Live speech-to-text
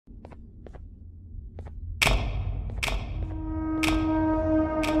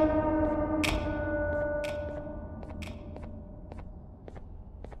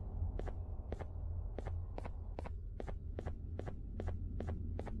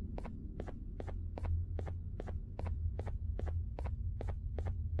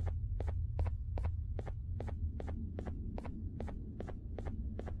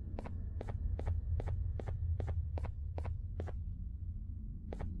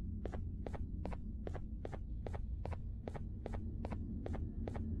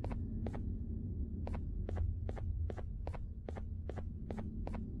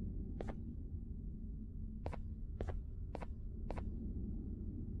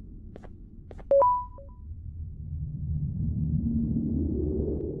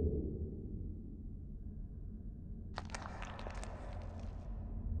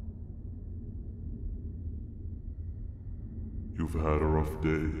had a rough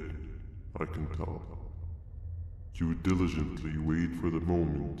day, I can tell. You diligently wait for the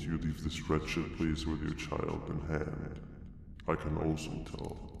moment you leave this wretched place with your child in hand. I can also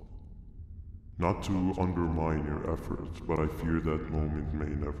tell. Not to undermine your efforts, but I fear that moment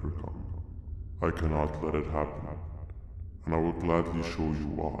may never come. I cannot let it happen, and I will gladly show you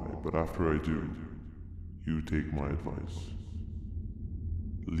why, but after I do, you take my advice.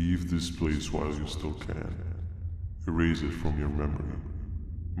 Leave this place while you still can. Erase it from your memory.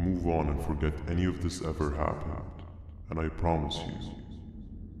 Move on and forget any of this ever happened, and I promise you,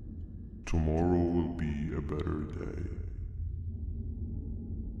 tomorrow will be a better day.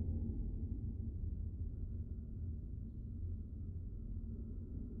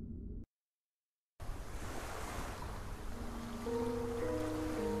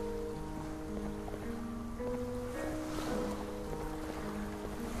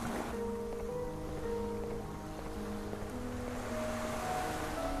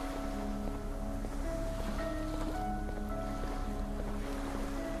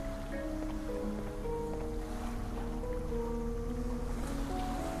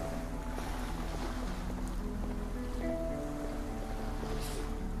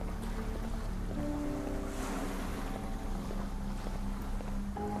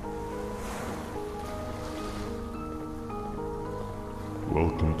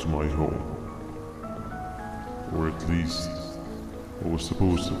 Welcome to my home. Or at least, what was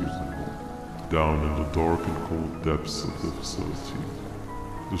supposed to be my home. Down in the dark and cold depths of the facility,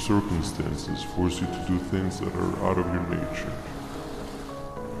 the circumstances force you to do things that are out of your nature.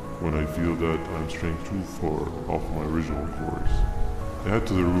 When I feel that I'm straying too far off my original course, I head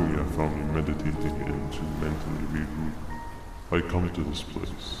to the room you found me meditating in to mentally regroup. I come to this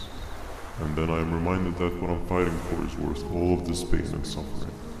place, and then I am reminded that what I'm fighting for is worth all of this pain and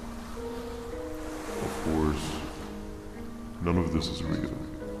suffering. Of course, none of this is real,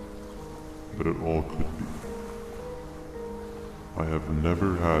 but it all could be. I have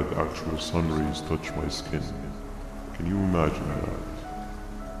never had actual sun rays touch my skin. Can you imagine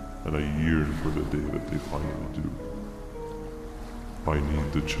that? And I yearn for the day that they finally do. I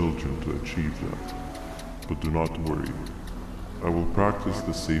need the children to achieve that, but do not worry. I will practice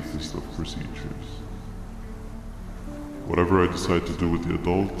the safest of procedures. Whatever I decide to do with the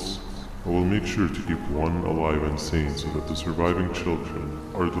adults, I will make sure to keep one alive and sane so that the surviving children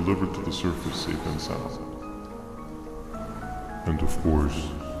are delivered to the surface safe and sound. And of course,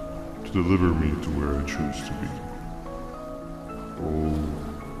 to deliver me to where I choose to be. Oh,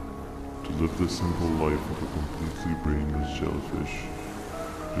 to live the simple life of a completely brainless jellyfish,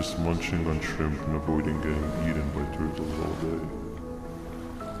 just munching on shrimp and avoiding getting eaten by turtles all day.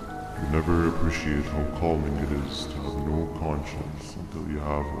 You never appreciate how calming it is to have no conscience until you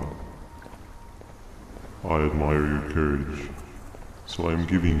have one. I admire your courage, so I am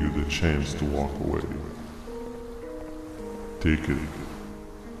giving you the chance to walk away. Take it.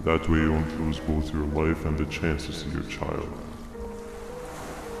 That way you won't lose both your life and the chance to see your child.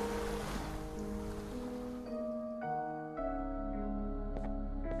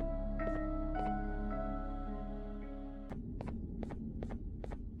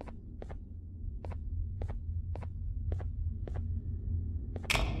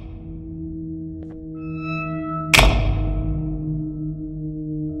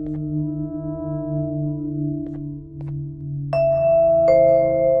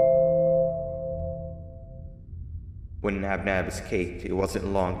 When Nabnab escaped, it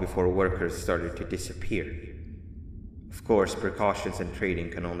wasn't long before workers started to disappear. Of course, precautions and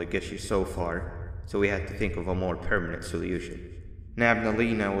trading can only get you so far, so we had to think of a more permanent solution.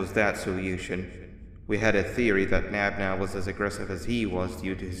 Nabnaleena was that solution. We had a theory that Nabna was as aggressive as he was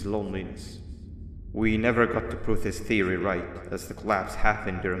due to his loneliness. We never got to prove this theory right, as the collapse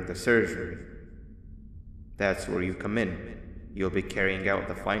happened during the surgery. That's where you come in. You'll be carrying out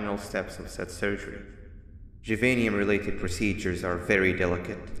the final steps of said surgery. Juvenium-related procedures are very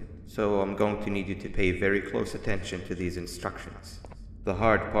delicate, so I'm going to need you to pay very close attention to these instructions. The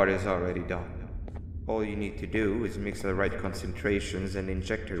hard part is already done. All you need to do is mix the right concentrations and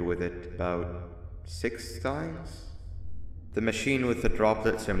inject her with it about 6 times? The machine with the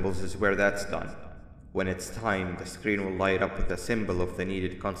droplet symbols is where that's done. When it's time, the screen will light up with the symbol of the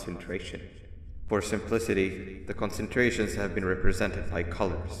needed concentration. For simplicity, the concentrations have been represented by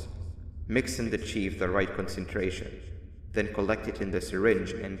colors. Mix and achieve the right concentration, then collect it in the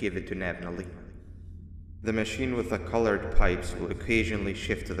syringe and give it to Nabnaleena. The machine with the colored pipes will occasionally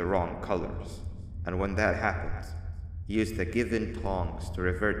shift to the wrong colors, and when that happens, use the given tongs to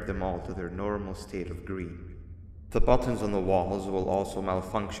revert them all to their normal state of green. The buttons on the walls will also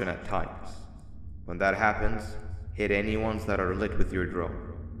malfunction at times. When that happens, Hit any ones that are lit with your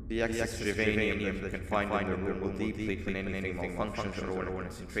drone. The excess uranium that you can find in the room will deeply clean anything malfunctions or when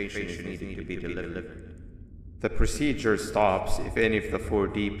concentration is needed to be delivered. The procedure stops if any of the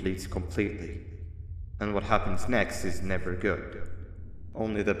 4D depletes completely, and what happens next is never good.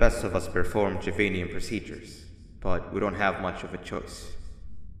 Only the best of us perform Javanian procedures, but we don't have much of a choice.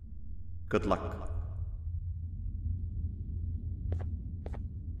 Good luck.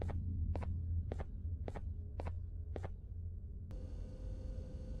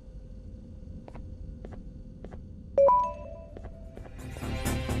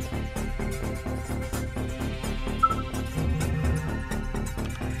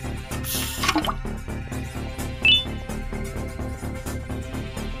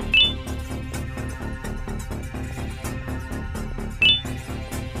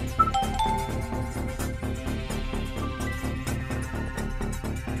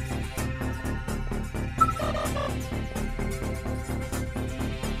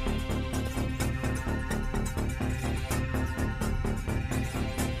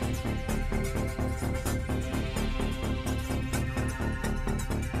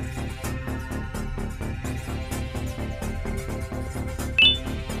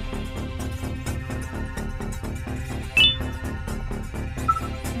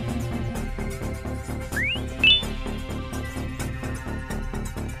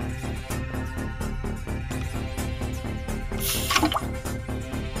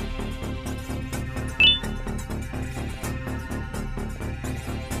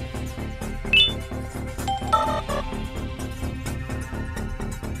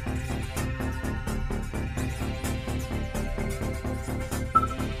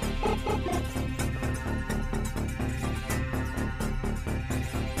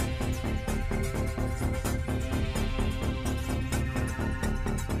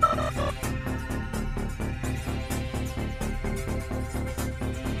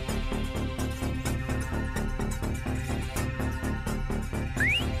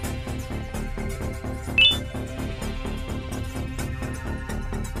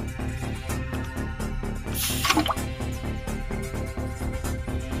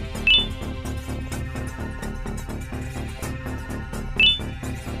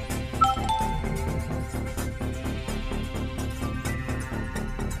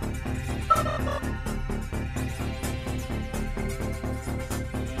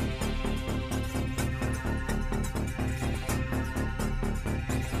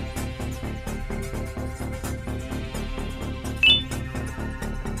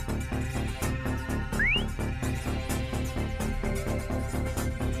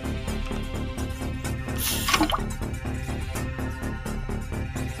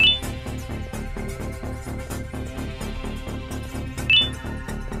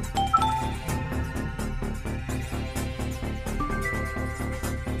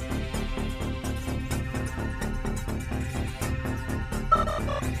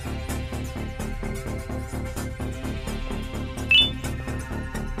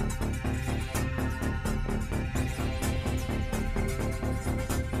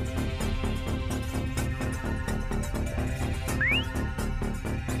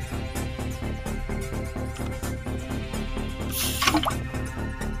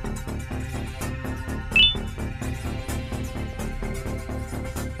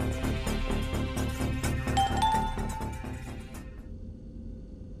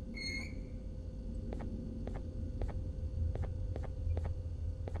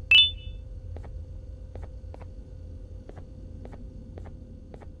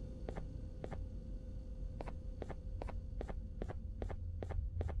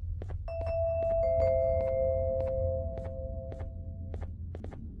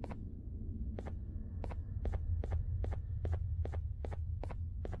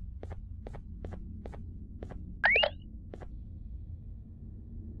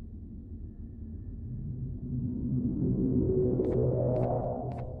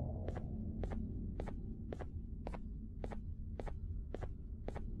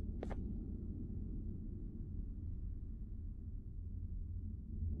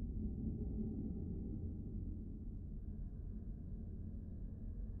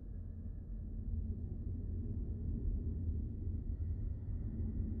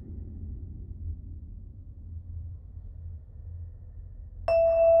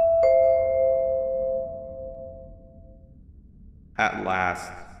 At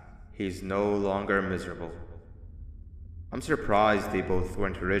last, he's no longer miserable. I'm surprised they both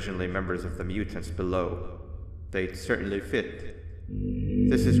weren't originally members of the mutants below. They'd certainly fit.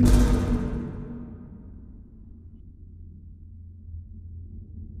 This is...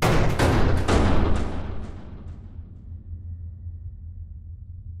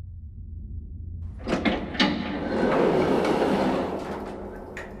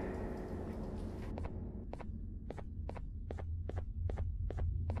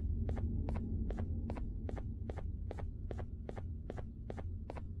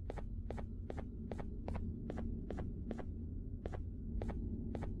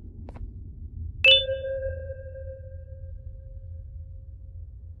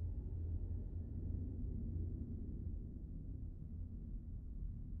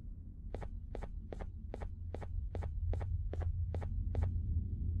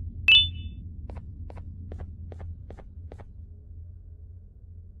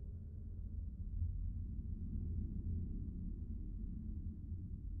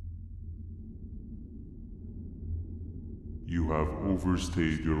 have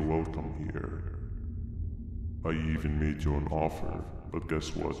overstayed your welcome here. I even made you an offer, but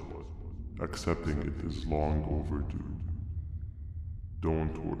guess what? Accepting it is long overdue.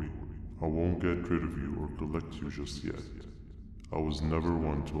 Don't worry, I won't get rid of you or collect you just yet. I was never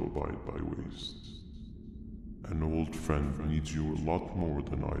one to abide by waste. An old friend needs you a lot more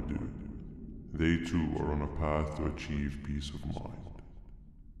than I do. They too are on a path to achieve peace of mind.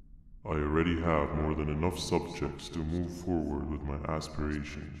 I already have more than enough subjects to move forward with my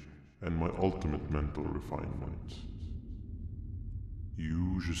aspiration and my ultimate mental refinement.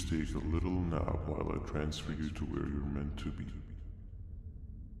 You just take a little nap while I transfer you to where you're meant to be.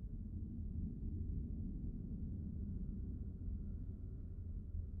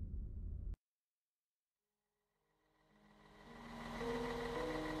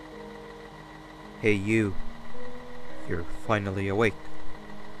 Hey you, you're finally awake.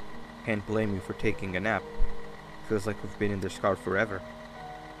 Can't blame you for taking a nap. Feels like we've been in this car forever.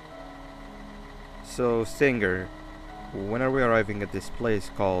 So, Singer, when are we arriving at this place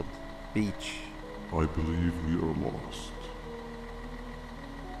called Beach? I believe we are lost.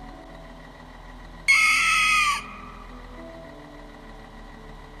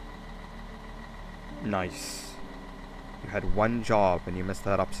 Nice. You had one job and you messed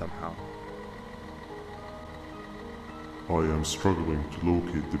that up somehow. I am struggling to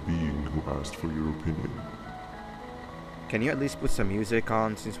locate the being who asked for your opinion. Can you at least put some music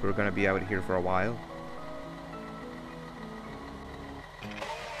on since we're gonna be out here for a while?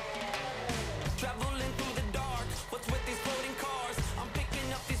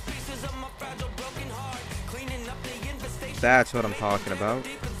 That's what I'm talking about.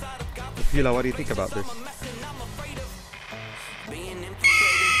 Fila, what do you think about this?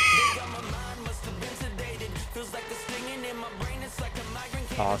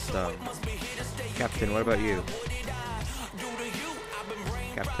 Awesome. Captain, what about you?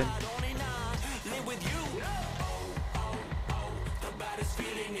 Captain?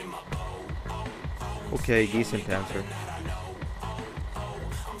 Okay, decent answer.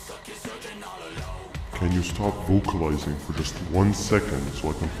 Can you stop vocalizing for just 1 second so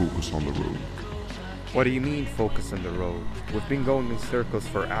I can focus on the road? What do you mean focus on the road? We've been going in circles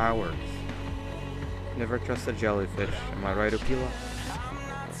for hours. Never trust a jellyfish, am I right, Okila?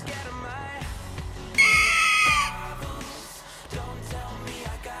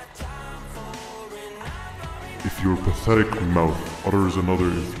 If your pathetic mouth utters another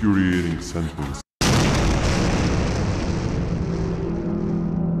infuriating sentence,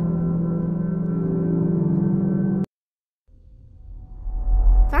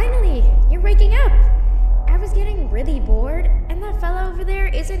 Finally, you're waking up! I was getting really bored, and that fella over there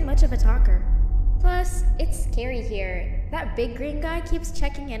isn't much of a talker. Plus, it's scary here. That big green guy keeps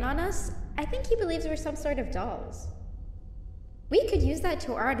checking in on us. I think he believes we're some sort of dolls. We could use that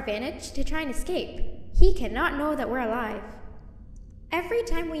to our advantage to try and escape. He cannot know that we're alive. Every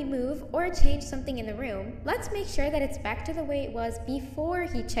time we move or change something in the room, let's make sure that it's back to the way it was before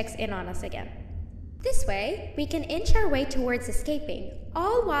he checks in on us again. This way, we can inch our way towards escaping,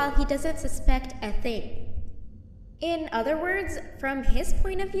 all while he doesn't suspect a thing. In other words, from his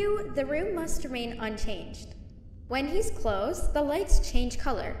point of view, the room must remain unchanged. When he's close, the lights change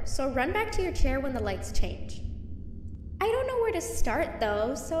color, so run back to your chair when the lights change. I don't know where to start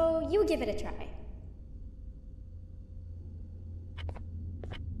though, so you give it a try.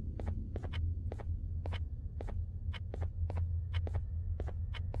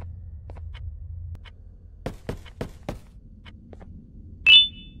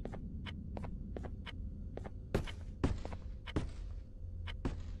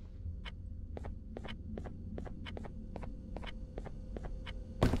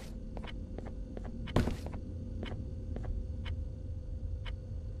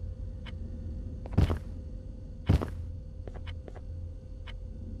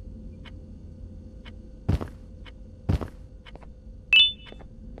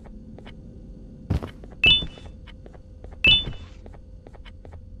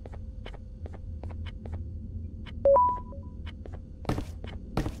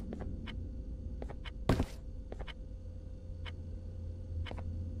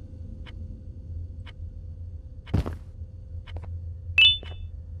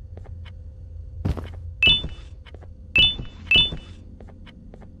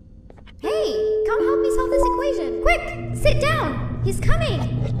 Come help me solve this equation! Quick! Sit down! He's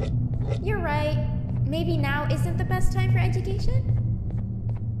coming! You're right. Maybe now isn't the best time for education?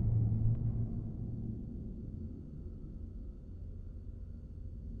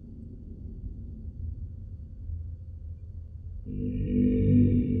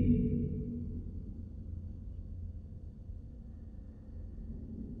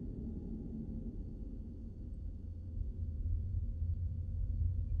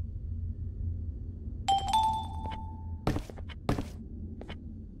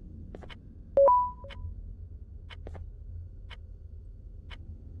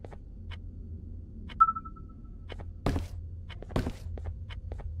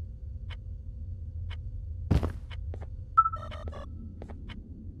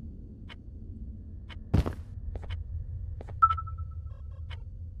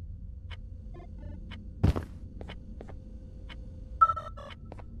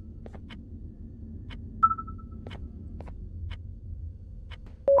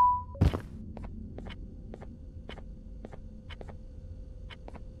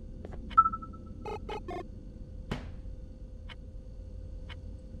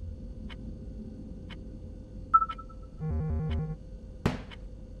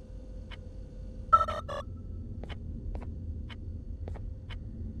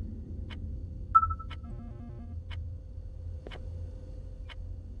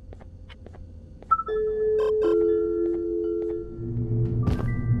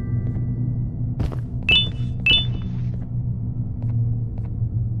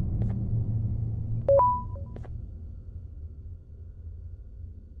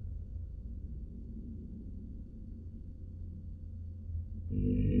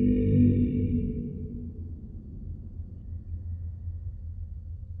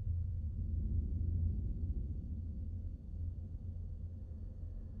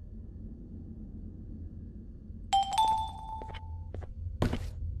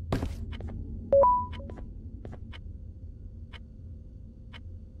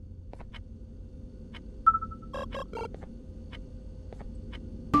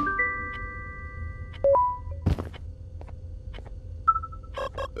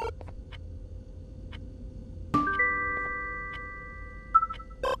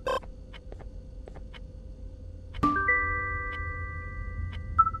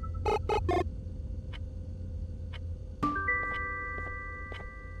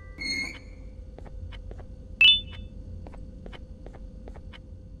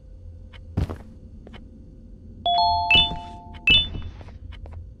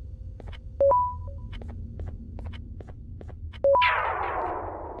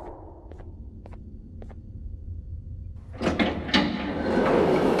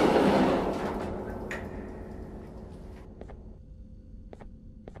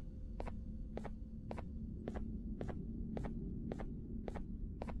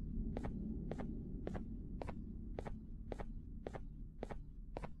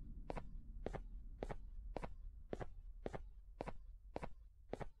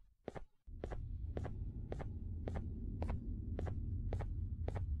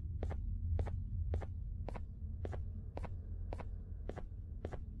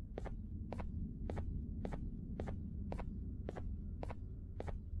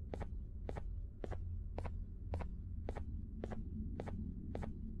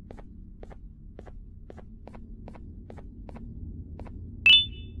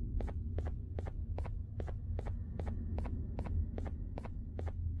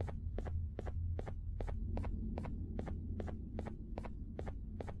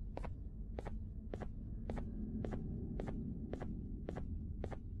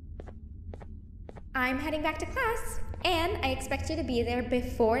 I'm heading back to class, and I expect you to be there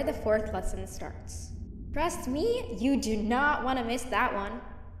before the 4th lesson starts. Trust me, you do not want to miss that one.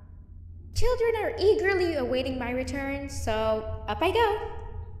 Children are eagerly awaiting my return, so up I go.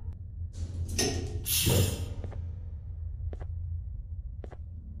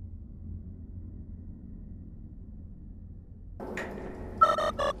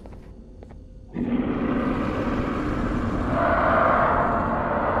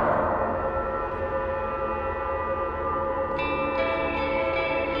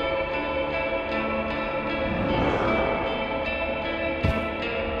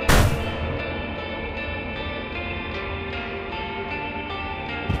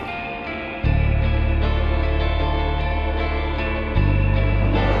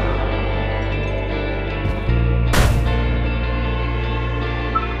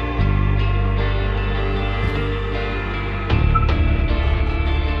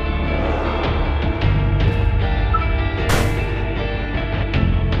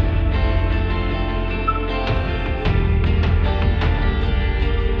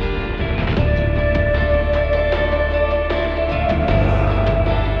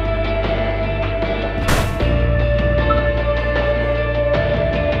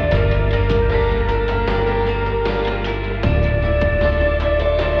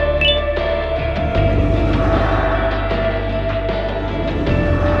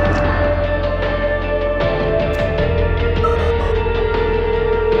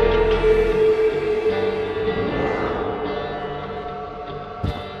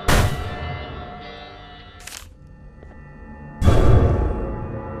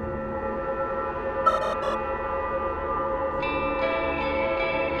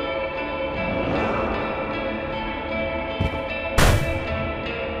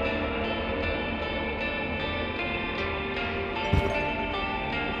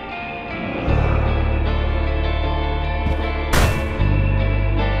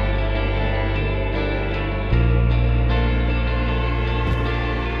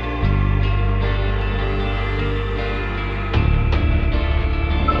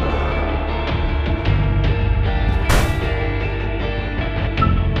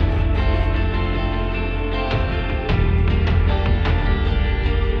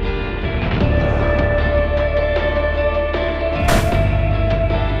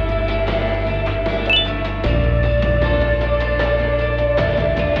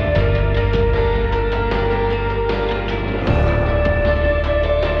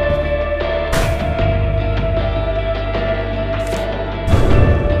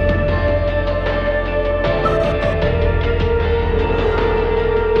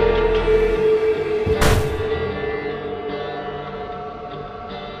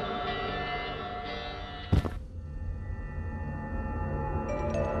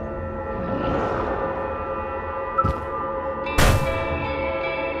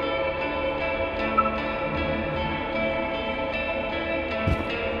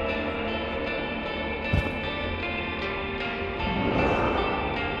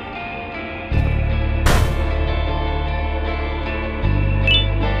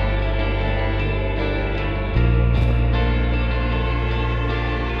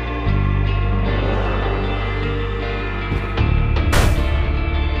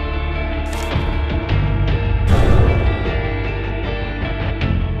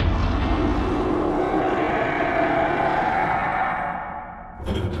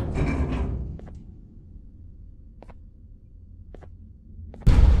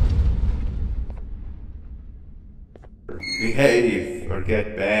 Behave or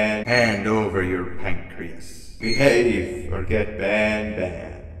get banned. Hand over your pancreas. Behave or get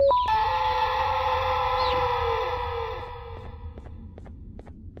banned.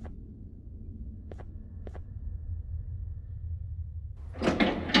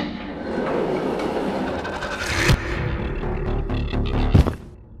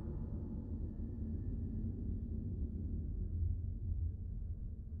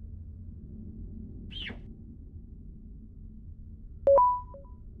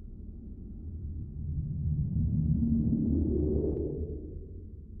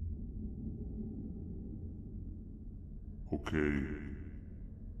 Okay.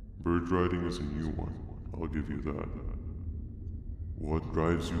 Bird riding is a new one, I'll give you that. What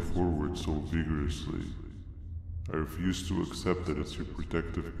drives you forward so vigorously? I refuse to accept that it's your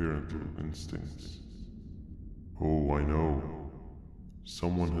protective parental instincts. Oh, I know.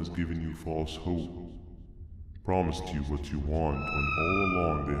 Someone has given you false hope. Promised you what you want when all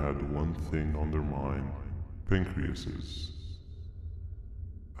along they had one thing on their mind. Pancreases.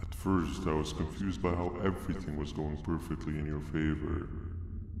 At first, I was confused by how everything was going perfectly in your favor.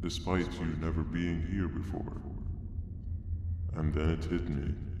 despite you never being here before. And then it hit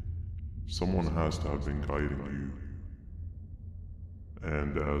me. Someone has to have been guiding you.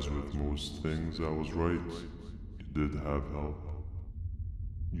 And as with most things, I was right. You did have help.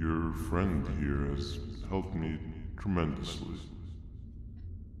 Your friend here has helped me tremendously.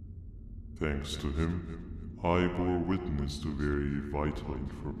 Thanks to him, I bore witness to very vital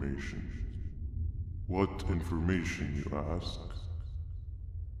information. What information, you ask?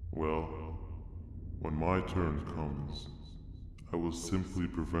 Well, when my turn comes, I will simply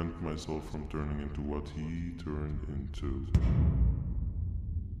prevent myself from turning into what he turned into.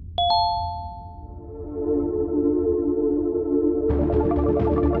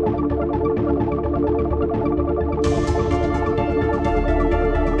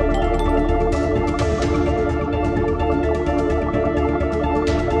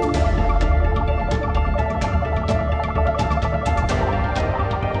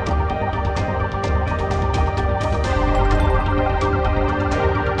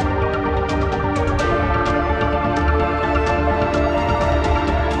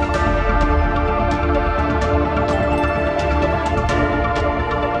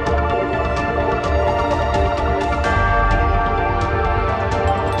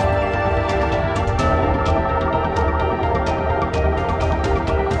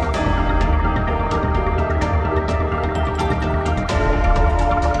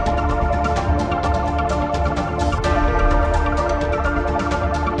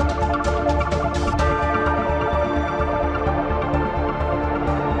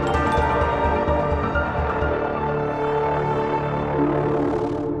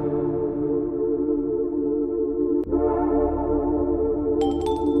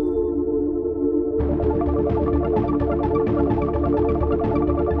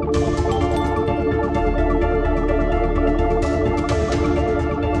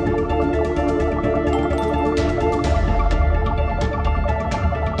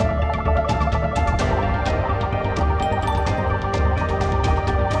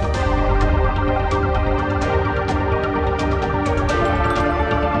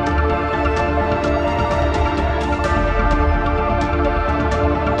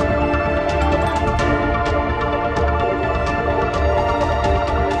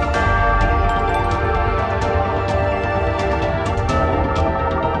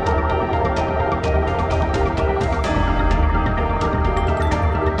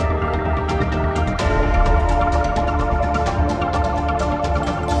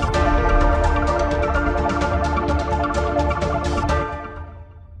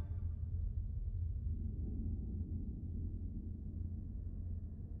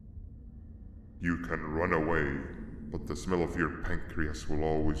 You can run away, but the smell of your pancreas will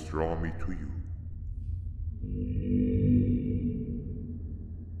always draw me to you.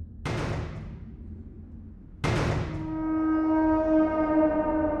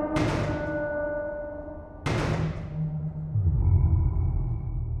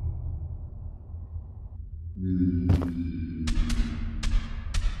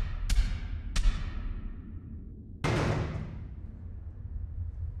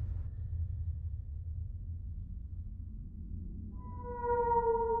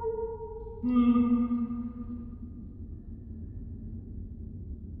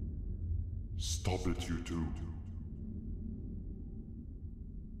 Stop it, you two.